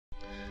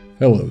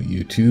Hello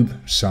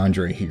YouTube,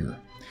 Sandra here.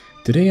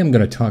 Today I'm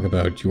going to talk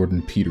about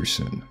Jordan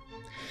Peterson.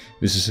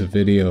 This is a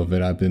video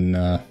that I've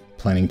been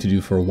planning to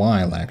do for a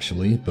while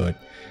actually, but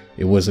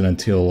it wasn't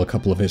until a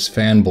couple of his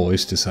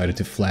fanboys decided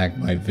to flag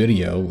my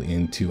video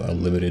into a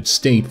limited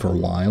state for a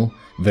while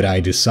that I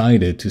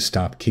decided to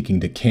stop kicking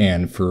the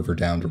can further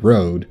down the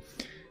road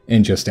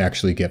and just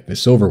actually get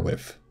this over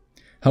with.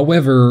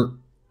 However,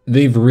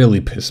 they've really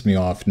pissed me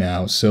off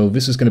now, so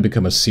this is going to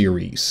become a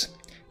series.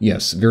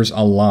 Yes, there's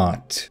a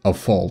lot of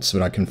faults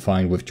that I can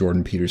find with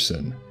Jordan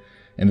Peterson,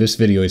 and this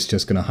video is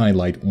just going to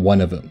highlight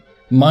one of them.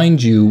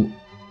 Mind you,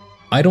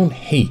 I don't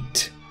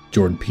hate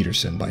Jordan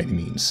Peterson by any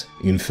means.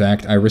 In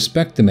fact, I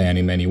respect the man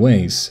in many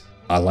ways.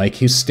 I like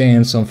his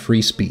stance on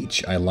free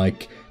speech. I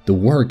like the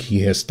work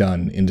he has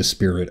done in the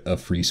spirit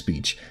of free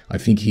speech. I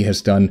think he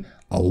has done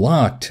a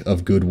lot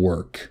of good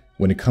work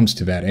when it comes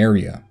to that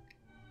area.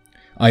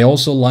 I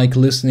also like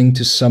listening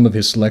to some of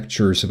his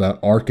lectures about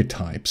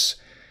archetypes,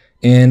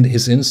 and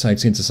his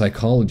insights into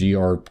psychology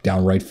are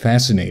downright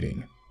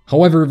fascinating.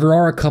 However, there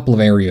are a couple of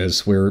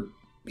areas where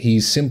he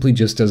simply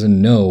just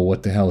doesn't know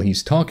what the hell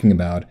he's talking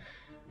about,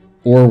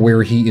 or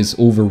where he is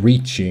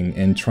overreaching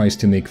and tries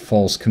to make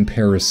false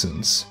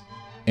comparisons,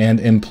 and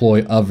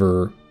employ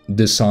other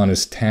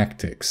dishonest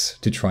tactics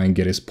to try and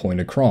get his point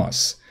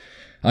across.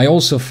 I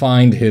also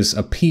find his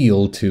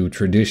appeal to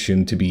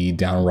tradition to be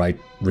downright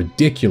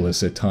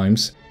ridiculous at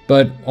times,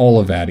 but all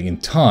of that in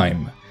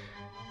time.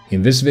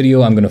 In this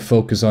video, I'm going to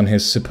focus on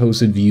his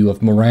supposed view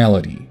of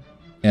morality,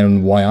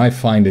 and why I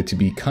find it to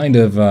be kind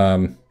of,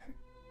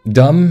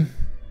 dumb.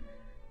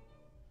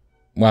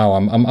 Wow,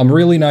 I'm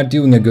really not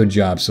doing a good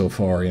job so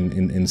far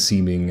in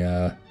seeming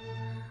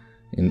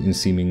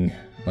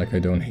like I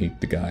don't hate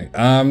the guy.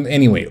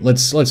 Anyway,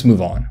 let's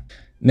move on.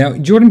 Now,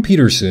 Jordan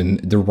Peterson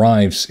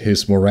derives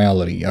his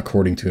morality,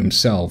 according to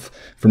himself,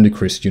 from the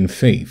Christian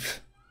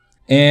faith.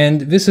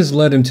 And this has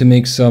led him to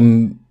make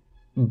some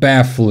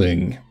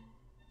baffling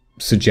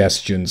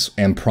suggestions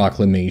and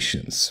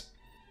proclamations.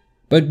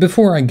 But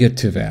before I get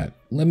to that,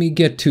 let me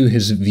get to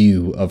his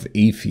view of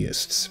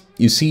atheists.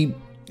 You see,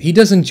 he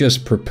doesn't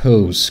just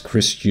propose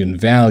Christian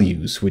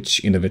values,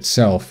 which in of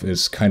itself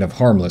is kind of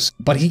harmless,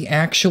 but he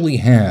actually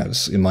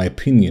has, in my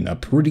opinion, a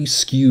pretty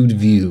skewed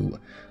view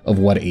of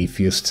what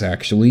atheists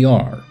actually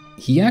are.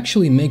 He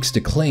actually makes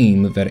the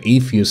claim that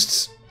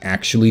atheists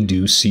actually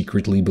do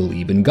secretly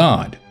believe in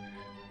God.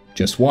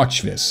 Just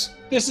watch this.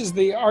 This is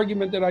the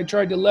argument that I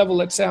tried to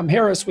level at Sam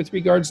Harris with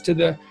regards to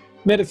the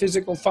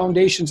metaphysical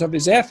foundations of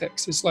his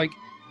ethics. It's like,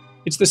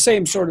 it's the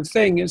same sort of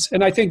thing.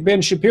 And I think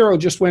Ben Shapiro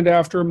just went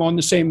after him on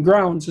the same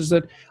grounds, is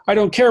that I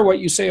don't care what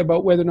you say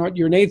about whether or not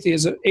you're an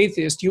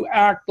atheist, you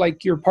act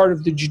like you're part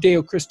of the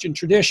Judeo-Christian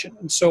tradition.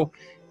 And so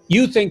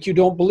you think you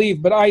don't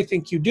believe, but I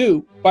think you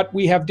do. But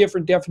we have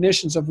different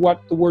definitions of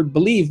what the word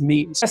believe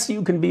means. Yes,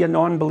 you can be a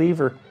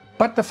non-believer.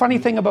 But the funny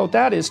thing about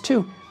that is,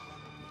 too,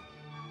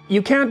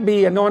 you can't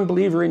be a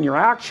non-believer in your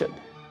action,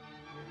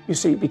 you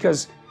see,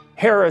 because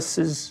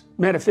Harris's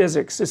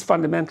metaphysics is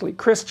fundamentally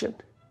Christian.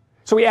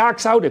 So he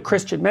acts out a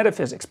Christian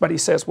metaphysics, but he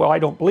says, well, I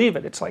don't believe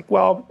it. It's like,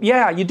 well,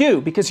 yeah, you do,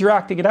 because you're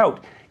acting it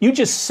out. You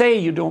just say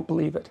you don't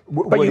believe it,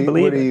 but you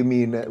believe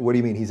it. What do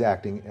you mean he's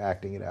acting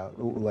it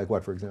out? Like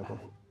what, for example?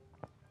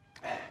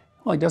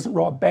 Well, he doesn't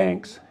rob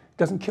banks,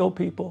 doesn't kill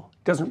people,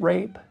 doesn't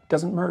rape,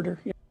 doesn't murder.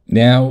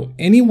 Now,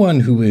 anyone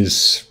who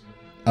is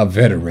a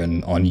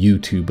veteran on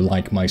YouTube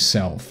like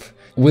myself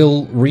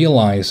will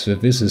realize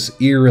that this is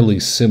eerily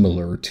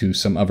similar to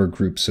some other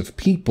groups of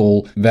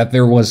people that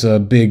there was a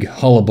big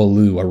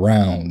hullabaloo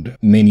around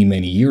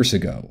many years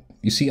ago.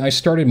 You see, I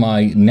started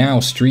my now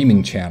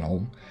streaming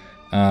channel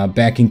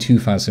back in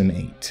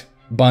 2008.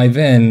 By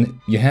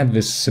then, you had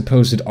this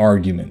supposed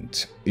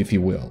argument, if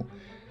you will,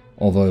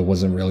 although it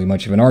wasn't really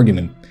much of an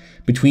argument,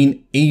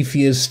 between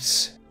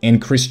atheists and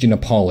Christian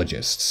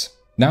apologists.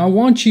 Now I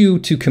want you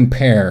to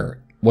compare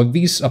what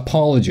these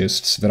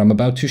apologists that I'm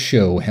about to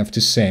show have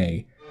to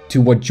say to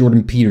what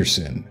Jordan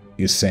Peterson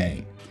is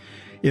saying.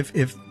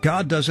 If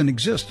God doesn't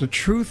exist, the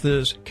truth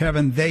is,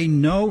 Kevin, they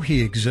know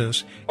he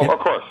exists. Oh, of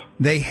course.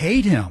 They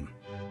hate him.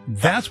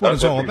 That's what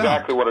it's all about. That's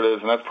exactly what it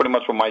is, and that's pretty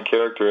much what my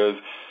character is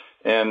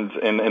and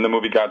in the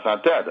movie God's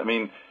Not Dead. I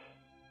mean,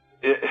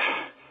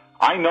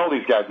 I know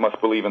these guys must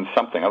believe in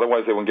something,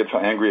 otherwise they wouldn't get so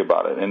angry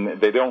about it,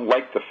 and they don't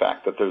like the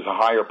fact that there's a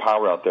higher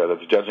power out there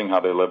that's judging how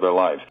they live their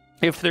lives.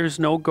 If there's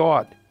no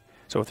God,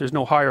 so if there's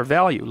no higher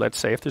value, let's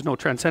say, if there's no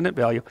transcendent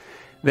value,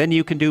 then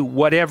you can do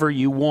whatever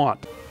you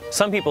want.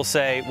 Some people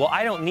say, well,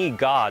 I don't need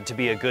God to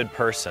be a good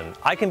person.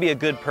 I can be a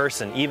good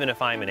person even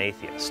if I'm an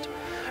atheist.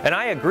 And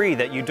I agree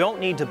that you don't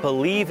need to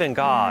believe in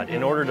God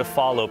in order to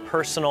follow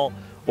personal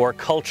or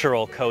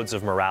cultural codes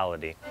of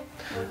morality.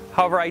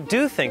 However, I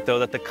do think, though,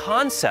 that the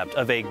concept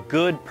of a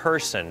good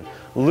person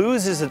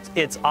loses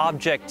its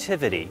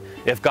objectivity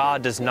if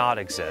God does not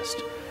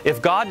exist.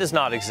 If God does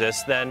not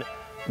exist, then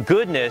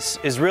goodness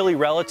is really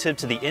relative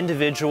to the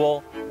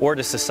individual or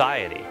to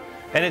society.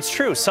 And it's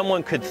true,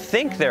 someone could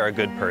think they're a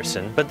good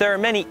person, but there are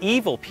many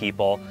evil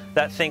people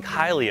that think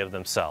highly of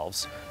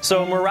themselves.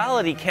 So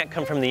morality can't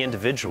come from the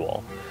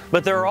individual.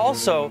 But there are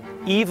also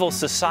evil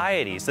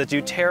societies that do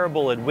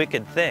terrible and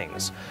wicked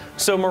things.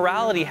 So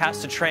morality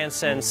has to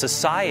transcend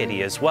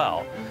society as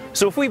well.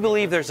 So if we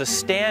believe there's a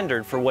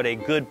standard for what a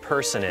good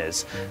person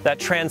is that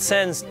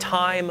transcends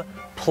time,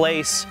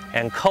 place,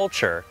 and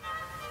culture,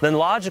 then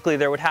logically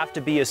there would have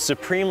to be a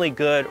supremely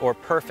good or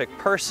perfect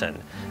person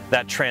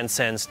that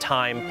transcends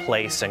time,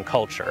 place, and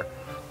culture,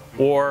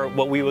 or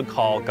what we would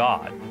call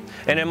God.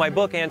 And in my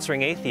book,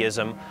 Answering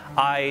Atheism,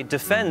 I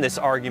defend this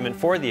argument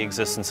for the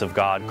existence of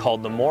God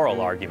called the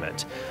moral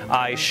argument.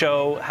 I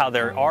show how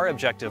there are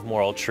objective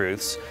moral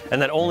truths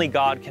and that only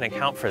God can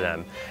account for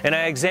them. And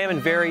I examine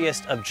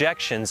various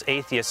objections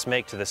atheists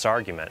make to this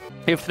argument.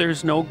 If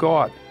there's no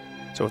God,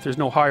 so if there's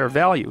no higher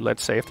value,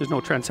 let's say, if there's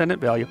no transcendent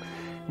value,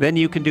 then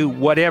you can do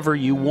whatever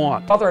you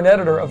want. Author and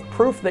editor of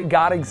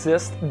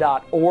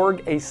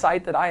ProofThatGodExists.org, a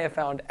site that I have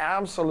found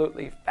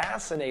absolutely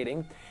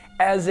fascinating,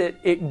 as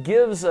it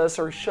gives us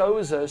or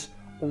shows us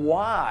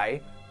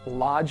why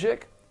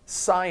logic,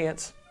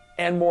 science,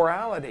 and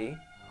morality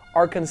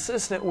are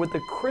consistent with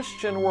the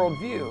Christian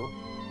worldview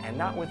and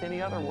not with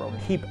any other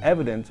worldview. Keep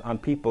evidence on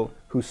people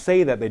who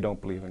say that they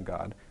don't believe in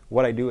God.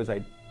 What I do is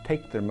I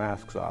take their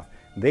masks off.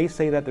 They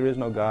say that there is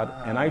no God,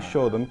 and I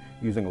show them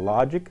using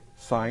logic,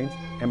 science,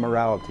 and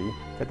morality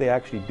that they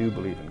actually do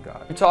believe in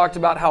God. You talked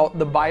about how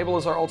the Bible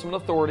is our ultimate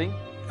authority.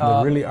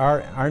 There really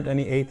aren't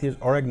any atheists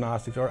or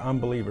agnostics or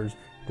unbelievers.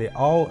 They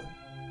all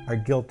are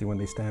guilty when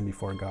they stand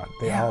before God.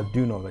 They all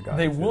do know that God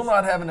They exists. will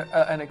not have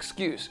an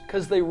excuse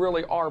because they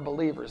really are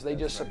believers. They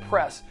just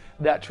suppress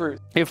that truth.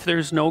 If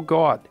there's no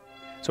God,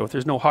 so if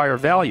there's no higher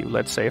value,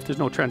 let's say, if there's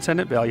no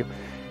transcendent value,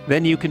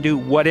 then you can do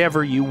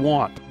whatever you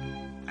want.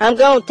 I'm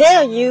going to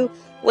tell you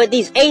what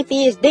these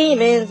atheist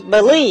demons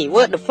believe,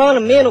 what the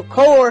fundamental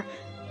core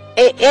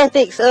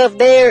ethics of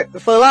their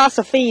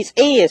philosophies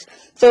is,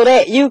 so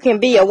that you can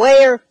be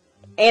aware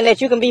and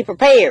that you can be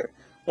prepared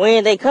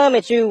when they come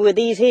at you with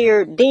these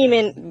here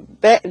demon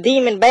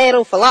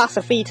battle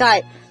philosophy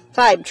type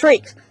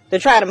tricks to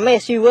try to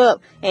mess you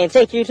up and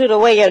take you to the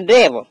way of the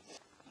devil.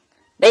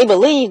 They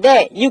believe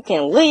that you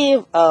can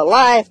live a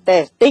life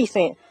that's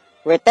decent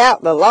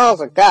without the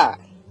laws of God.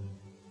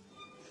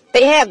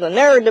 They have the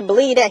nerve to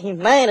believe that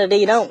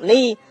humanity don't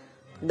need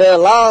the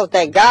laws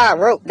that God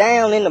wrote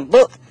down in the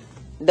book,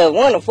 the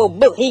wonderful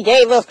book He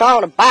gave us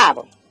called the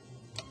Bible.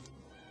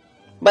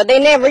 But they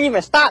never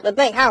even stop to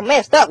think how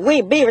messed up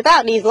we'd be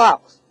without these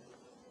laws.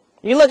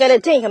 You look at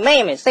the 10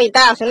 Commandments, say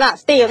thou shalt not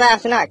steal, thou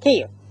shalt not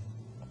kill.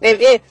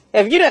 If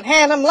you didn't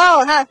have them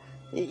laws, how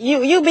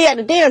you be at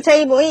the dinner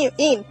table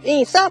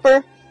eating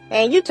supper,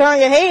 and you turn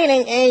your head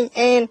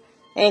and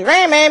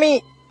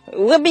grandmammy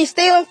will be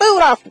stealing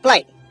food off the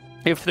plate.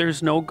 If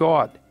there's no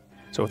God,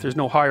 so if there's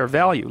no higher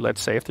value,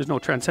 let's say, if there's no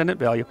transcendent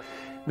value,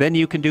 then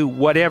you can do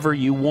whatever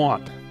you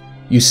want.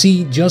 You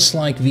see, just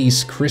like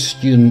these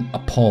Christian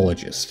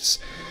apologists,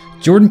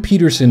 Jordan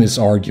Peterson is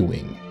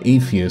arguing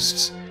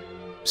atheists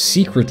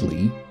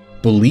secretly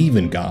believe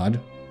in God,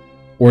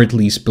 or at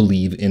least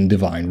believe in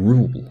divine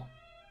rule.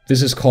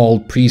 This is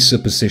called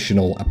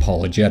presuppositional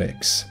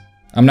apologetics.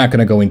 I'm not going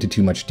to go into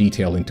too much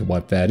detail into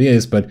what that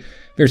is, but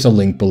there's a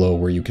link below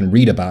where you can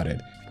read about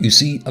it. You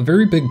see, a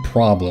very big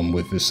problem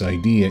with this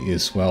idea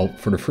is, well,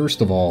 for the first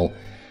of all,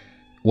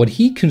 what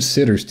he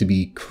considers to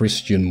be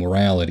Christian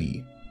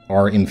morality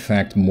are in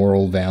fact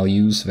moral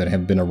values that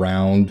have been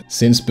around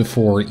since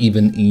before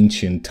even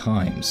ancient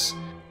times.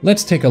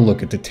 Let's take a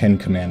look at the 10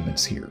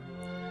 Commandments here.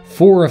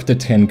 4 of the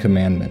 10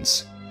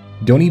 Commandments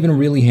don't even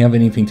really have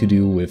anything to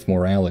do with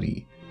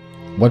morality.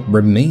 What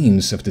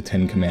remains of the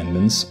 10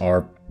 Commandments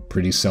are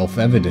pretty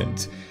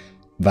self-evident.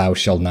 Thou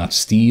shalt not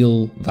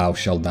steal, thou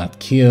shalt not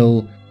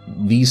kill.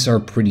 These are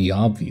pretty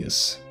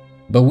obvious.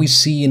 But we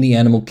see in the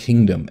animal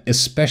kingdom,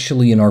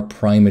 especially in our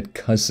primate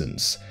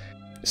cousins,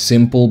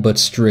 simple but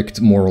strict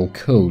moral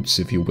codes,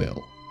 if you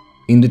will.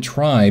 In the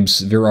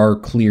tribes, there are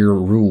clear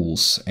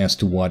rules as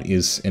to what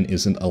is and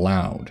isn't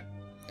allowed.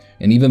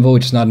 And even though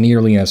it's not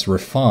nearly as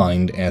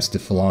refined as the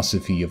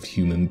philosophy of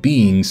human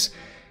beings,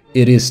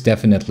 it is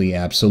definitely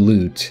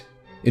absolute.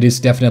 It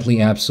is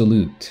definitely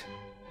absolute.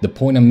 The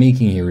point I'm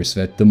making here is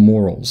that the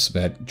morals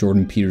that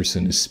Jordan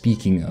Peterson is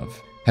speaking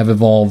of have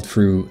evolved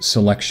through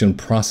selection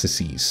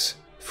processes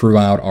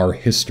throughout our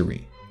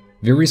history.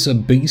 There is a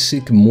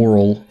basic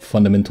moral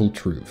fundamental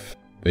truth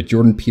that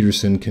Jordan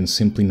Peterson can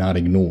simply not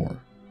ignore.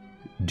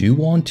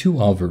 Do unto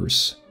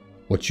others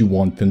what you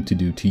want them to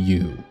do to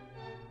you.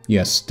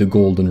 Yes, the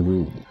golden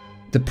rule.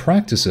 The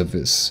practice of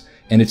this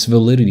and its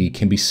validity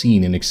can be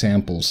seen in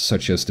examples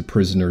such as the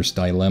prisoner's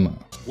dilemma.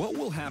 What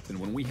will happen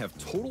when we have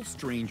total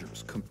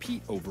strangers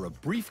compete over a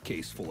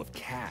briefcase full of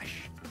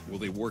cash? Will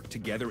they work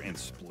together and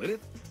split it?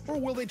 Or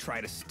will they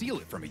try to steal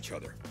it from each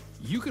other?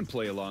 You can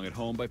play along at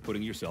home by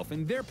putting yourself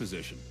in their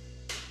position.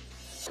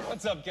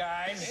 What's up,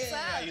 guys? Hey,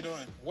 how you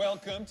doing?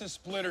 Welcome to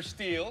Split or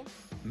Steal.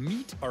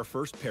 Meet our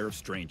first pair of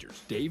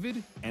strangers,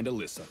 David and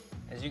Alyssa.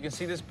 As you can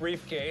see, this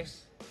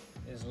briefcase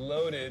is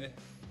loaded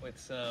with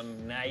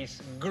some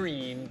nice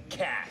green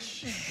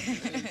cash.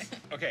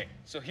 Okay,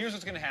 so here's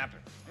what's gonna happen.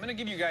 I'm gonna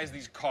give you guys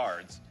these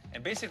cards,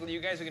 and basically you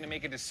guys are gonna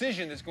make a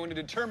decision that's going to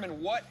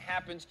determine what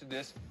happens to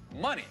this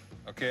money,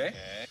 okay?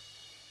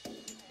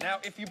 Now,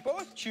 if you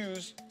both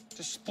choose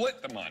to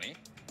split the money,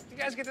 you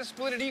guys get to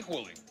split it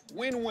equally.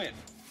 Win-win,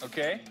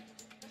 okay?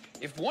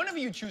 If one of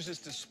you chooses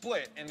to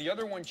split and the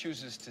other one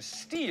chooses to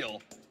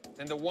steal,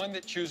 then the one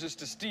that chooses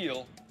to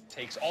steal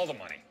takes all the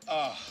money.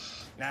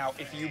 Now,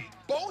 if you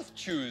both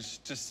choose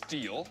to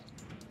steal,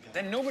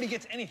 then nobody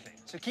gets anything.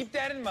 So keep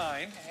that in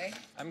mind. Okay.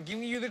 I'm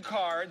giving you the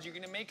cards. You're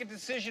gonna make a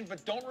decision,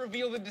 but don't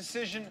reveal the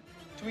decision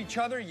to each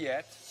other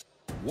yet.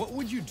 What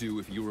would you do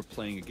if you were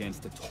playing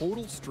against a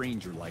total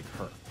stranger like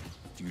her?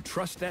 Do you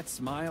trust that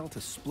smile to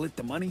split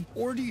the money,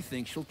 or do you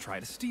think she'll try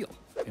to steal?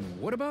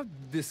 And what about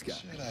this guy?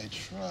 Should I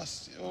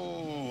trust?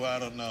 Oh, I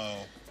don't know.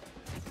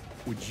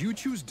 Would you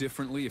choose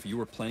differently if you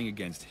were playing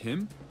against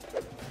him?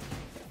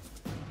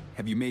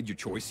 Have you made your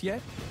choice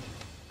yet?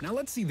 Now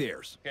let's see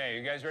theirs. Okay,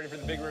 you guys ready for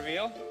the big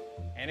reveal?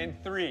 And in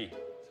 3,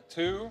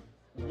 2,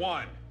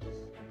 1.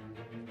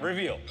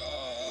 Reveal.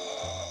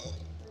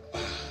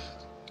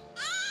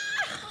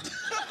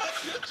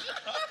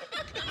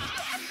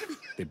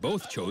 They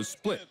both chose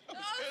split.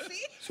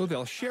 So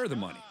they'll share the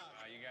money.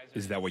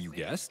 Is that what you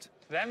guessed?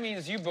 That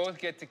means you both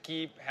get to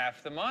keep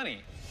half the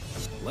money.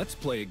 Let's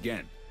play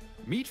again.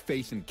 Meet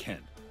Faith and Ken.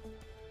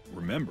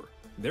 Remember,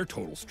 they're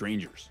total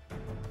strangers.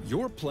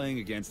 You're playing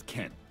against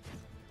Ken.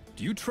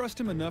 Do you trust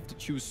him enough to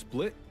choose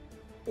split?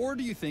 Or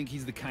do you think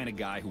he's the kind of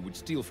guy who would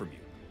steal from you?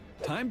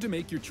 Time to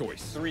make your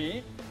choice.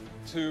 3,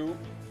 2,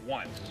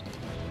 1.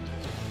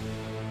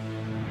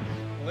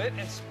 Split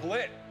and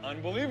split.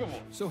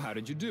 Unbelievable. So how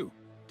did you do?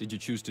 Did you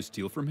choose to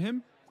steal from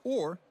him?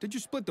 Or did you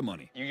split the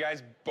money? You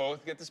guys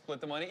both get to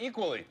split the money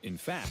equally. In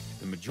fact,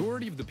 the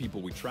majority of the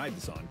people we tried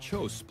this on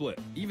chose split,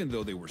 even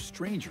though they were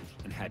strangers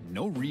and had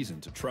no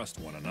reason to trust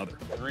one another.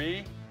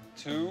 3,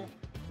 2,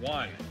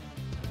 1.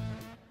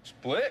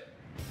 Split?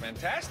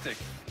 Fantastic.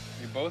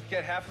 You both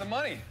get half the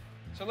money.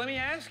 So let me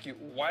ask you,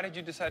 why did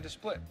you decide to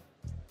split?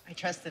 I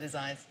trusted his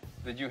eyes.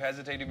 Did you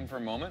hesitate even for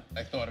a moment?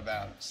 I thought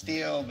about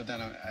steal, but then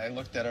I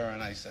looked at her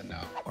and I said no.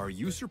 Are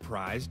you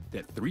surprised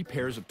that 3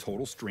 pairs of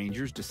total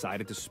strangers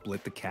decided to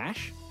split the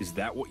cash? Is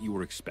that what you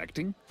were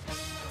expecting?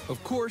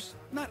 Of course,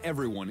 not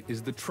everyone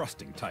is the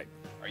trusting type.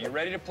 Are you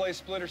ready to play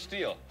split or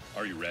steal?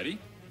 Are you ready?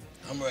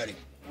 I'm ready.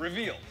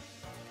 Reveal.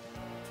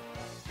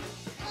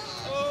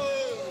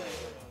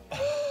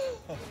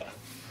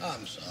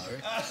 I'm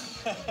sorry.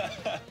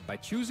 By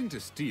choosing to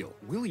steal,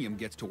 William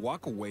gets to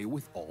walk away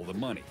with all the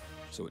money.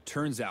 So it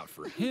turns out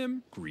for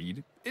him,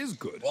 greed is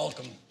good.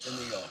 Welcome to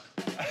New York.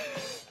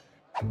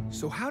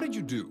 So how did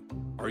you do?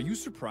 Are you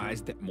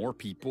surprised that more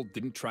people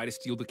didn't try to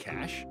steal the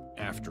cash?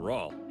 After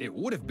all, it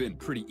would have been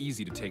pretty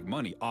easy to take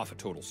money off a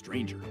total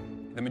stranger.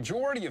 The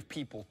majority of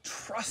people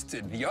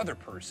trusted the other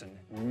person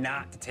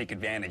not to take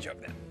advantage of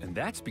them. And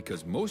that's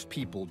because most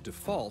people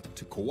default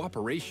to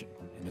cooperation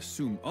and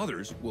assume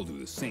others will do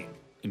the same.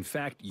 In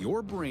fact,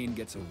 your brain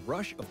gets a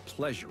rush of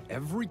pleasure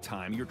every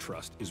time your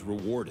trust is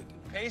rewarded.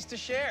 Pays to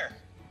share.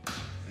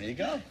 There you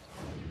go.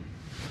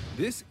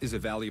 This is a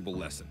valuable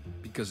lesson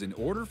because in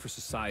order for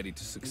society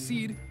to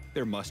succeed,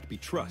 there must be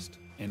trust.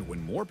 And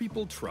when more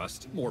people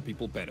trust, more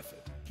people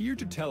benefit. Here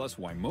to tell us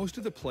why most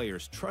of the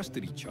players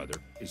trusted each other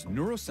is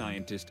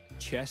neuroscientist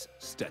Chess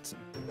Stetson.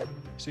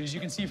 So as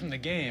you can see from the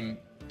game,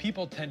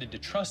 people tended to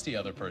trust the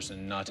other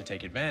person, not to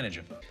take advantage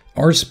of them.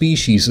 Our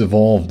species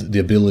evolved the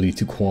ability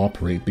to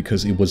cooperate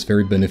because it was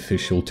very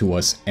beneficial to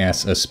us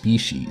as a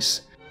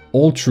species.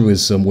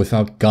 Altruism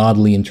without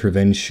godly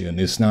intervention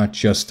is not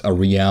just a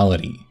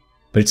reality,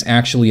 but it's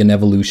actually an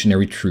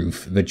evolutionary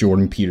truth that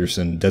Jordan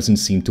Peterson doesn't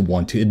seem to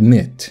want to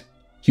admit.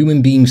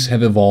 Human beings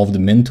have evolved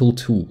mental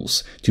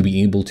tools to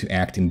be able to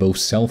act in both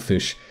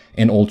selfish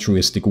and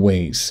altruistic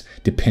ways,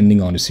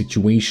 depending on the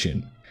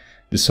situation.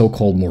 The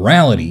so-called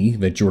morality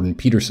that Jordan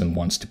Peterson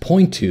wants to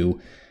point to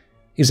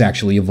is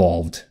actually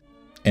evolved,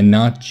 and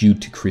not due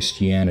to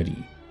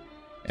Christianity.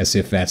 As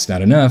if that's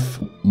not enough,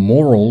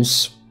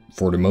 morals,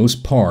 for the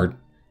most part,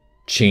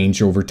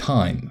 change over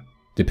time,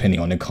 depending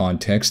on the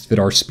context that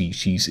our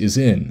species is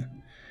in,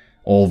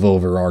 although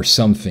there are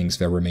some things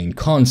that remain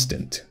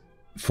constant.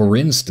 For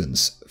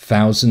instance,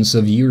 thousands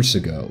of years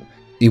ago,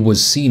 it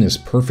was seen as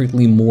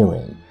perfectly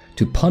moral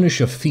to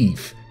punish a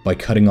thief by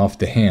cutting off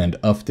the hand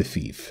of the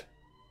thief.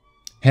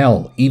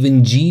 Hell,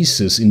 even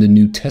Jesus in the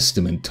New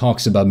Testament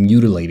talks about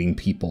mutilating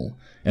people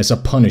as a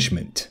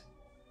punishment.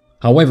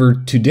 However,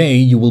 today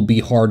you will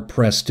be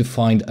hard-pressed to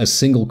find a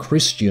single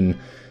Christian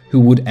who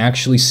would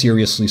actually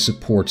seriously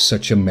support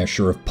such a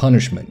measure of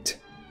punishment.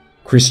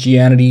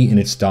 Christianity in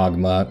its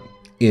dogma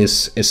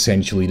is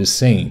essentially the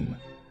same.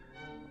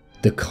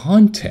 The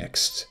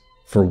context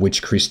for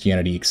which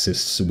Christianity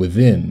exists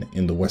within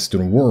in the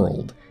Western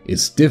world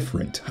is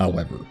different,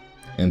 however,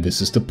 and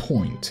this is the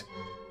point.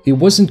 It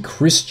wasn't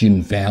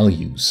Christian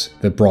values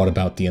that brought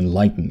about the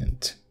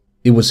Enlightenment.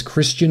 It was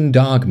Christian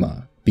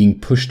dogma being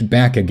pushed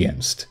back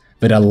against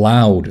that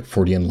allowed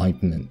for the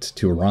Enlightenment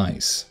to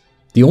arise.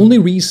 The only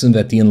reason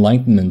that the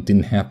Enlightenment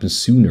didn't happen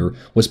sooner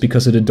was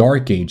because of the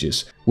Dark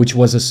Ages, which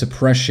was a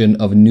suppression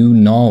of new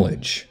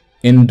knowledge,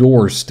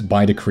 endorsed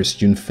by the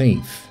Christian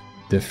faith.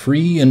 The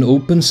free and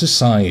open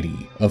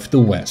society of the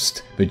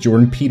West that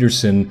Jordan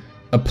Peterson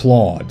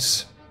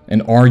applauds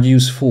and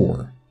argues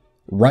for,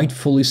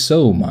 rightfully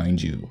so,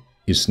 mind you,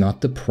 is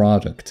not the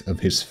product of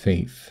his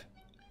faith.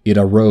 It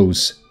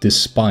arose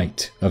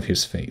despite of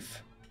his faith.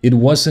 It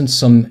wasn't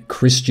some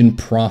Christian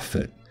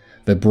prophet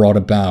that brought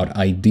about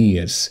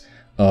ideas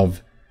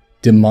of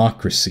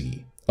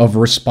democracy, of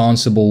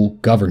responsible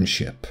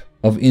governorship,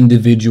 of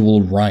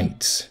individual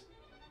rights.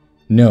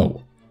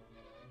 No.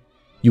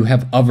 You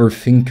have other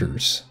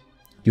thinkers.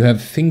 You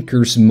have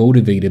thinkers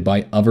motivated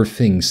by other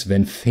things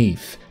than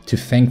faith to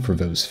thank for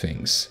those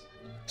things,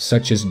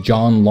 such as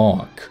John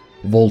Locke,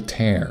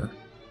 Voltaire,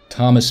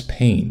 Thomas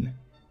Paine,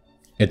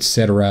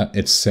 etc.,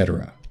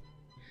 etc.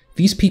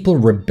 These people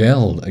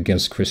rebelled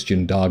against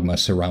Christian dogma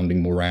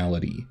surrounding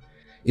morality.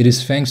 It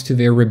is thanks to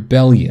their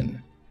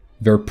rebellion,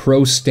 their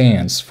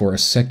pro-stance for a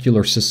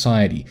secular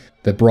society,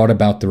 that brought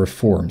about the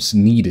reforms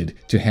needed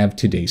to have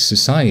today's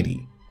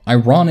society.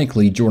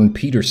 Ironically, Jordan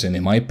Peterson,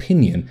 in my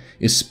opinion,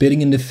 is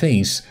spitting in the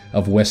face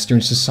of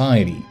Western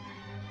society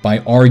by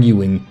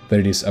arguing that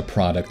it is a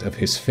product of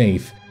his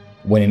faith,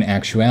 when in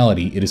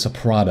actuality it is a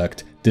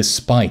product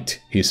despite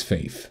his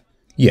faith.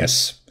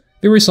 Yes,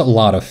 there is a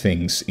lot of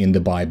things in the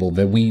Bible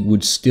that we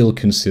would still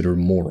consider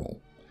moral,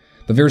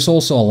 but there's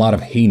also a lot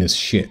of heinous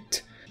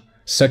shit,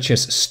 such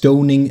as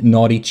stoning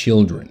naughty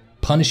children,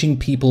 punishing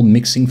people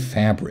mixing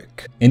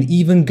fabric, and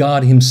even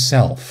God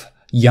himself,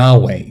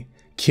 Yahweh,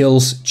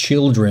 kills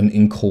children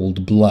in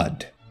cold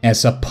blood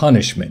as a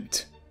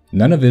punishment.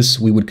 None of this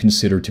we would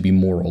consider to be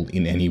moral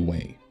in any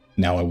way.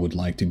 Now I would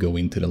like to go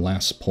into the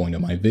last point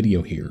of my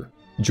video here.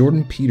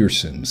 Jordan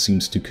Peterson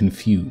seems to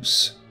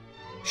confuse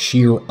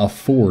sheer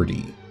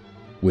authority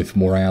with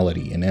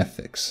morality and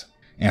ethics.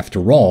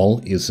 After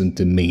all, isn't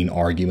the main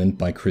argument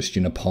by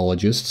Christian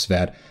apologists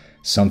that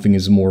something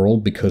is moral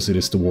because it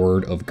is the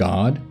word of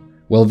God?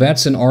 Well,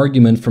 that's an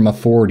argument from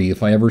authority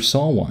if I ever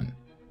saw one.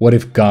 What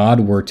if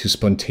God were to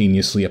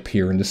spontaneously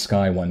appear in the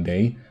sky one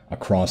day,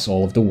 across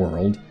all of the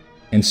world,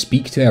 and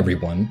speak to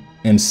everyone,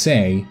 and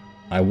say,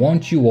 "I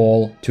want you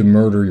all to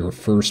murder your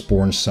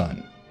firstborn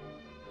son."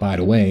 By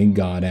the way,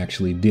 God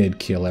actually did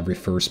kill every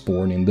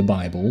firstborn in the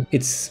Bible.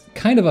 It's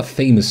kind of a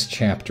famous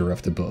chapter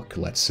of the book,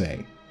 let's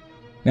say.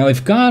 Now,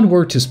 if God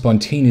were to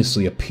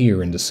spontaneously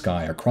appear in the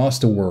sky across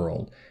the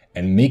world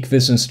and make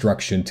this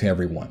instruction to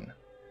everyone,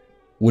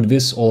 would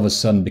this all of a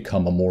sudden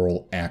become a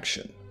moral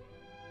action?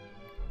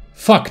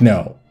 Fuck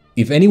no.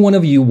 If any one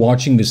of you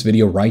watching this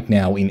video right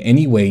now in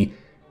any way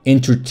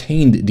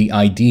entertained the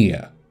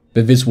idea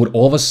that this would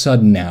all of a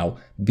sudden now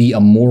be a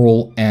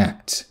moral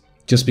act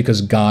just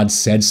because God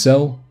said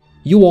so,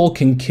 you all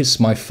can kiss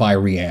my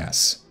fiery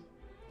ass.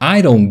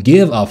 I don't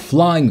give a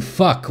flying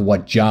fuck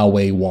what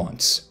Yahweh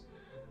wants.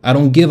 I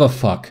don't give a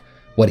fuck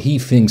what he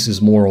thinks is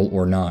moral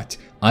or not.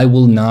 I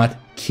will not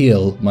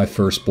kill my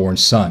firstborn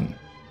son.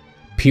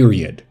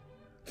 Period.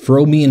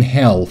 Throw me in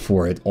hell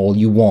for it all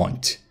you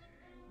want.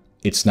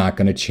 It's not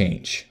going to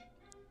change.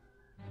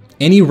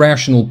 Any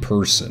rational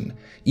person,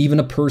 even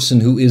a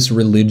person who is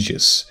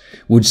religious,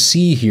 would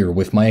see here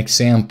with my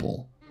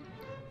example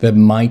that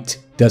might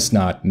does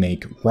not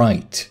make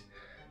right.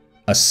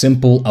 A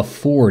simple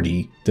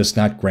authority does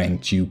not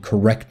grant you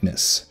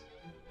correctness.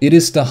 It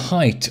is the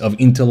height of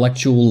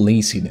intellectual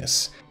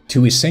laziness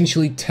to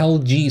essentially tell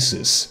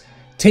Jesus,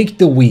 "Take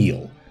the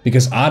wheel,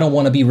 because I don't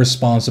want to be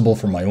responsible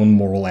for my own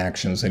moral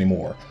actions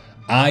anymore.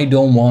 I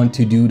don't want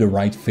to do the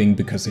right thing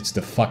because it's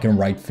the fucking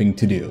right thing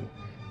to do.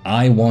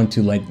 I want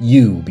to let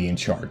you be in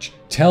charge.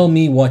 Tell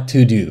me what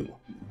to do."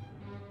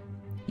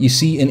 You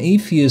see, an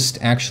atheist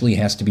actually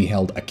has to be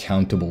held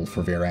accountable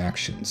for their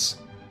actions.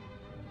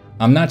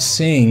 I'm not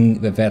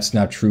saying that that's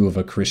not true of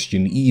a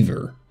Christian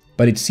either,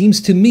 but it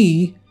seems to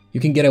me you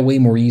can get away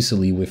more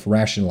easily with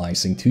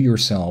rationalizing to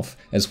yourself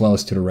as well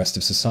as to the rest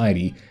of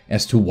society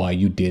as to why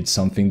you did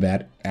something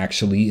that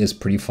actually is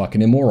pretty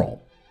fucking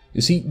immoral.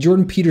 You see,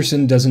 Jordan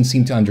Peterson doesn't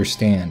seem to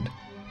understand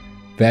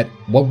that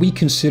what we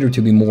consider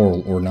to be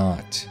moral or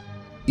not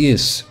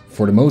is,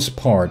 for the most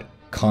part,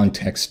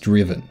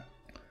 context-driven.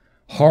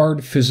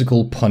 Hard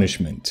physical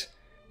punishment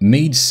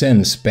made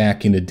sense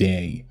back in the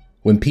day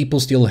when people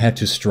still had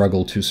to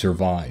struggle to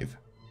survive.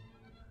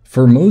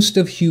 For most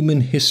of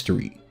human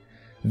history,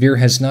 there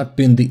has not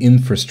been the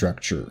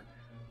infrastructure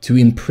to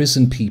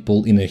imprison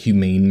people in a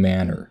humane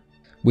manner,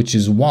 which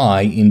is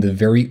why in the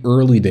very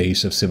early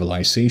days of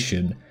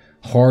civilization,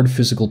 hard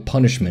physical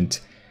punishment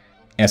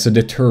as a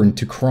deterrent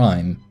to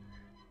crime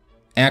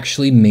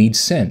actually made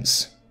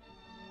sense.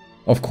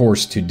 Of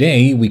course,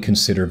 today we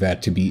consider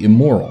that to be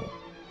immoral.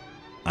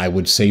 I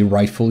would say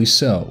rightfully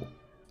so.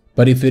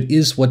 But if it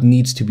is what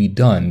needs to be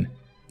done,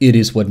 it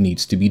is what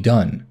needs to be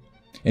done.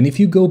 And if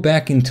you go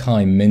back in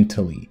time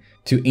mentally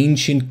to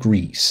ancient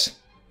Greece,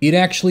 it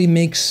actually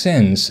makes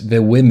sense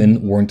that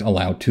women weren't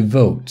allowed to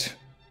vote,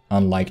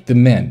 unlike the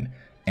men,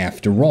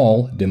 After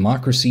all,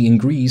 democracy in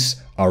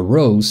Greece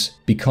arose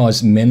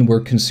because men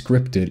were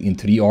conscripted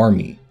into the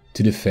army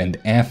to defend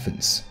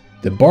Athens.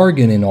 The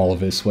bargain in all of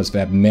this was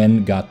that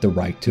men got the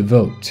right to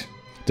vote.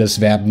 Does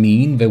that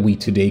mean that we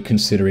today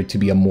consider it to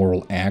be a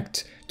moral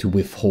act to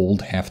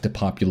withhold half the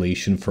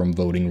population from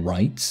voting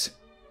rights?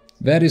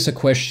 That is a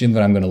question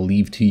that I'm going to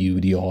leave to you,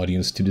 the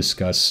audience, to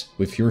discuss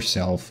with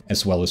yourself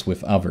as well as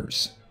with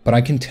others. But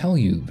I can tell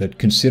you that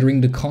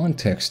considering the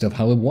context of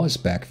how it was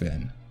back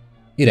then,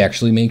 it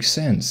actually makes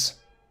sense.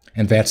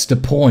 And that's the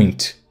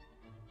point.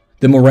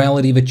 The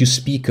morality that you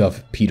speak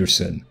of,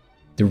 Peterson,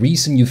 the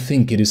reason you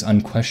think it is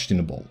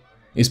unquestionable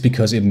is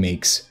because it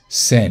makes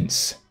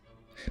sense.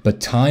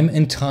 But time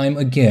and time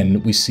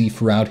again, we see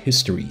throughout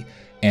history,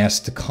 as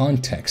the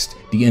context,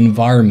 the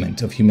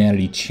environment of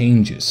humanity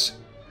changes,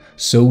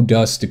 so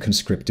does the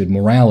conscripted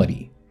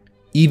morality.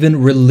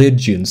 Even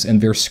religions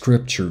and their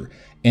scripture,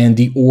 and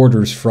the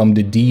orders from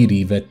the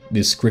deity that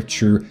this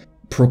scripture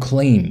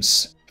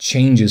proclaims,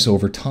 changes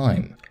over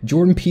time.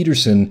 Jordan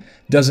Peterson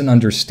doesn't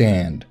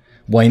understand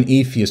why an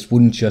atheist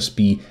wouldn't just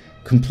be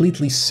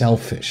completely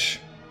selfish.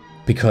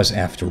 Because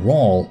after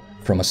all,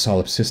 from a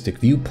solipsistic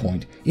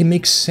viewpoint, it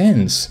makes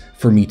sense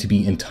for me to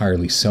be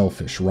entirely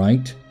selfish,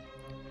 right?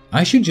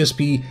 I should just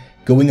be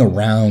going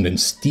around and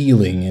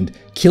stealing and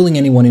killing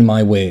anyone in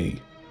my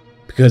way.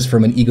 Because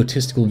from an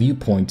egotistical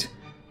viewpoint,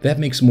 that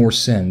makes more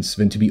sense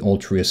than to be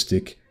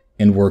altruistic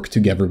and work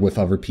together with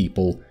other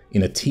people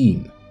in a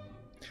team.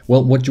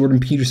 Well, what Jordan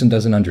Peterson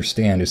doesn't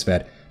understand is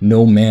that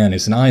no man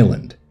is an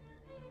island.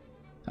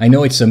 I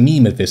know it's a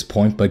meme at this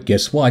point, but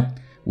guess what?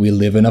 We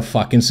live in a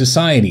fucking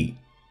society.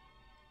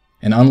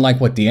 And unlike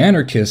what the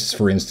anarchists,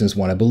 for instance,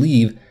 want to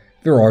believe,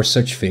 there are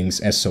such things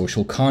as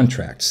social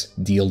contracts.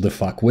 Deal the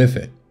fuck with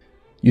it.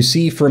 You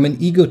see, from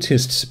an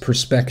egotist's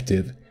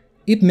perspective,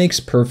 it makes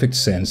perfect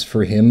sense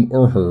for him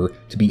or her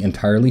to be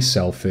entirely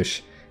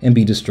selfish and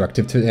be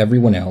destructive to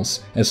everyone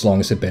else as long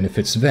as it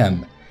benefits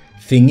them.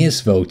 Thing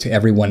is, though, to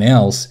everyone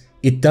else,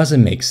 it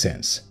doesn't make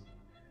sense.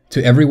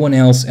 To everyone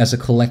else as a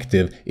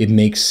collective, it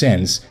makes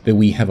sense that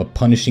we have a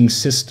punishing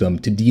system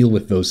to deal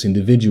with those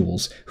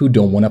individuals who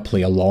don't want to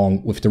play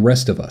along with the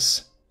rest of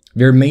us.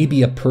 There may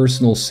be a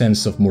personal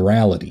sense of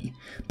morality,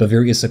 but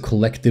there is a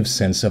collective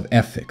sense of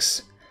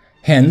ethics.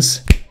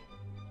 Hence,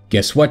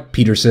 guess what,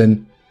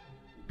 Peterson?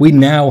 We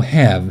now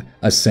have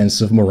a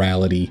sense of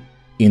morality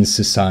in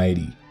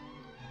society.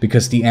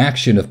 Because the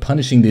action of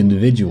punishing the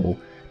individual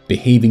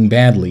behaving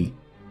badly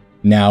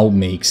now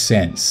makes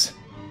sense.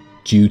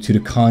 Due to the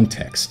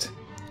context.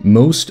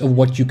 Most of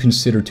what you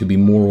consider to be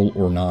moral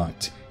or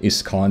not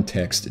is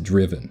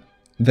context-driven.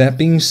 That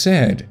being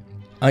said,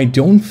 I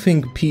don't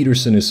think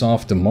Peterson is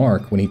off the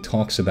mark when he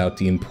talks about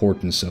the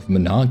importance of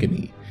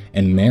monogamy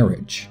and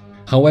marriage.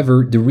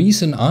 However, the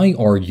reason I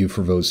argue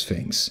for those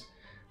things,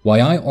 why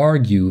I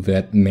argue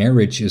that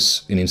marriage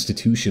is an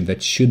institution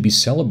that should be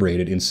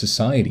celebrated in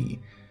society,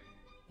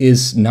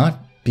 is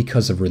not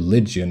because of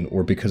religion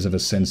or because of a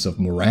sense of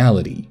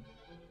morality.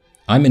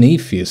 I'm an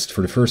atheist,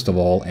 for the first of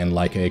all, and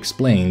like I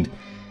explained,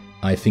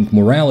 I think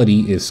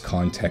morality is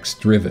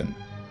context-driven.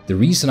 The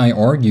reason I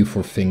argue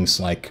for things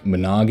like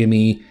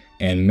monogamy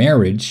and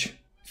marriage,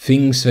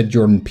 things that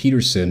Jordan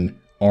Peterson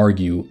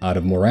argue out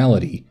of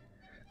morality,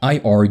 I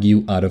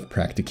argue out of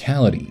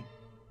practicality.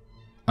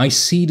 I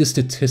see the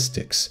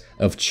statistics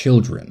of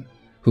children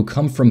who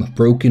come from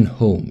broken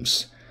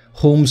homes,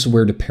 homes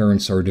where the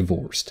parents are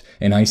divorced,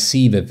 and I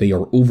see that they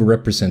are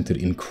overrepresented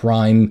in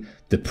crime,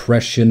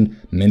 depression,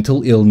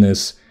 mental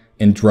illness,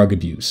 and drug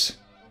abuse.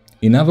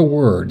 In other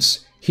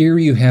words, here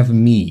you have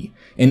me,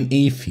 an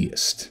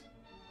atheist,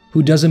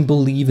 who doesn't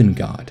believe in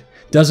God,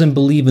 doesn't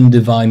believe in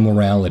divine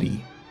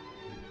morality.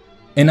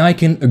 And I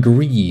can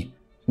agree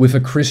with a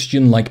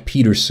Christian like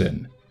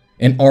Peterson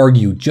and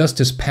argue just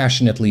as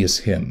passionately as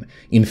him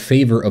in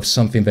favor of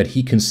something that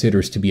he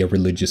considers to be a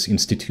religious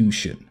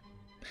institution.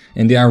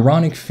 And the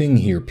ironic thing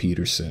here,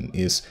 Peterson,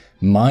 is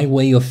my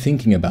way of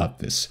thinking about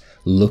this,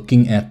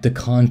 looking at the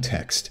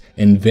context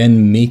and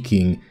then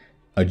making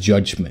a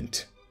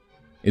judgment,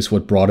 is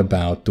what brought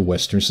about the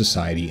Western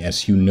society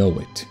as you know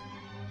it.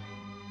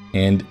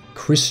 And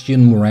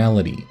Christian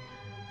morality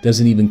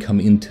doesn't even come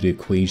into the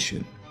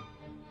equation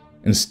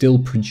and still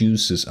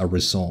produces a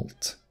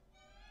result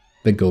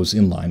that goes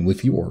in line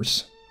with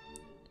yours.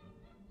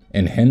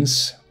 And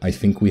hence, I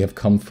think we have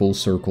come full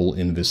circle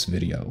in this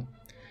video.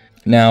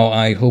 Now,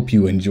 I hope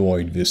you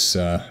enjoyed this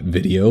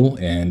video,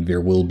 and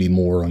there will be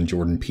more on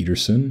Jordan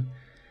Peterson.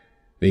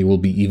 They will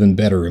be even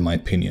better in my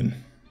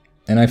opinion.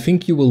 And I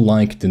think you will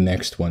like the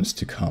next ones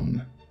to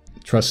come.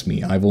 Trust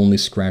me, I've only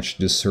scratched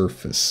the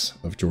surface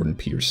of Jordan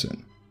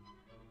Peterson.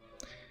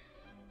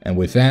 And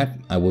with that,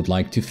 I would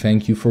like to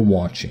thank you for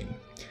watching.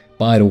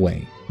 By the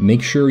way,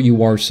 make sure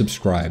you are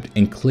subscribed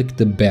and click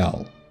the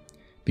bell,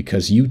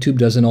 because YouTube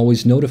doesn't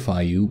always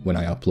notify you when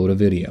I upload a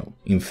video.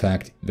 In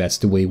fact, that's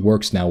the way it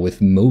works now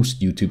with most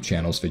YouTube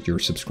channels that you're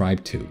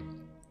subscribed to.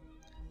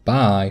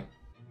 Bye!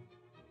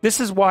 This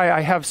is why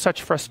I have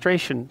such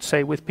frustration,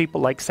 say, with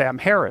people like Sam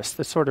Harris,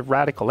 the sort of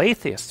radical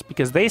atheists,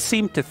 because they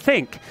seem to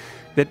think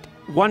that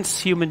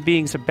once human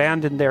beings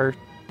abandon their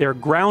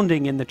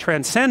grounding in the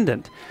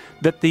transcendent,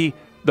 that the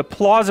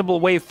plausible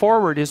way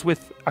forward is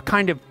with a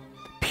kind of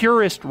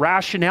purist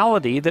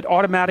rationality that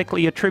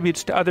automatically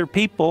attributes to other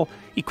people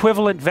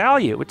equivalent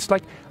value. It's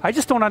like, I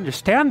just don't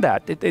understand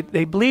that.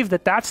 They believe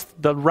that that's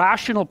the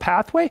rational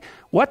pathway.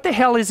 What the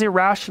hell is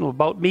irrational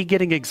about me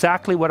getting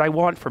exactly what I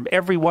want from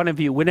every one of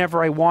you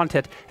whenever I want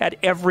it at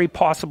every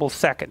possible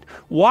second?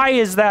 Why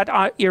is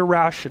that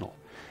irrational?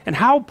 And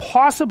how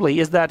possibly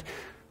is that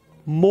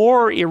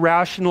more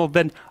irrational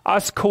than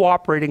us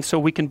cooperating so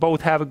we can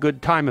both have a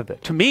good time of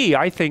it? To me,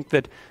 I think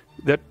that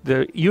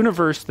the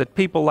universe that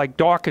people like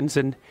Dawkins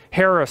and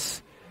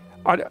Harris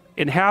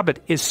inhabit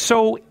is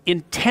so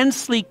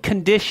intensely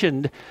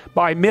conditioned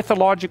by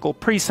mythological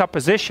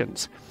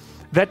presuppositions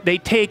that they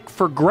take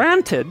for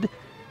granted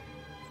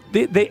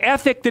the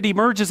ethic that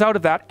emerges out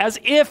of that as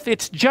if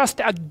it's just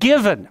a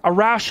given, a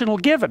rational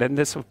given. And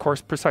this, of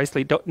course,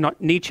 precisely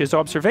not Nietzsche's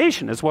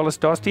observation as well as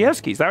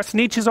Dostoevsky's. That's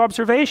Nietzsche's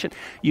observation.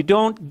 You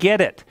don't get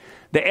it.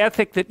 The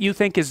ethic that you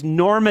think is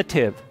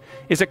normative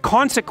is a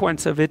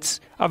consequence of its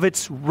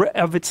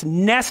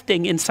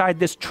nesting inside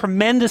this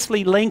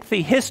tremendously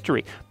lengthy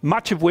history,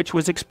 much of which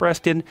was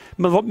expressed in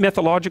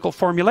mythological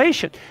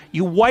formulation.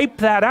 You wipe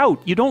that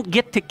out. You don't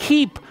get to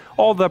keep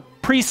all the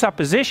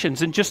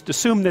presuppositions and just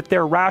assume that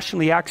they're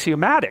rationally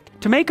axiomatic.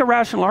 To make a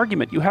rational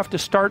argument, you have to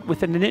start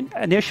with an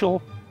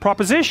initial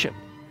proposition.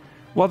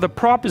 Well, the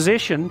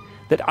proposition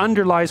that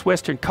underlies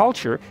Western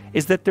culture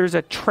is that there's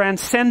a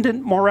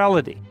transcendent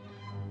morality.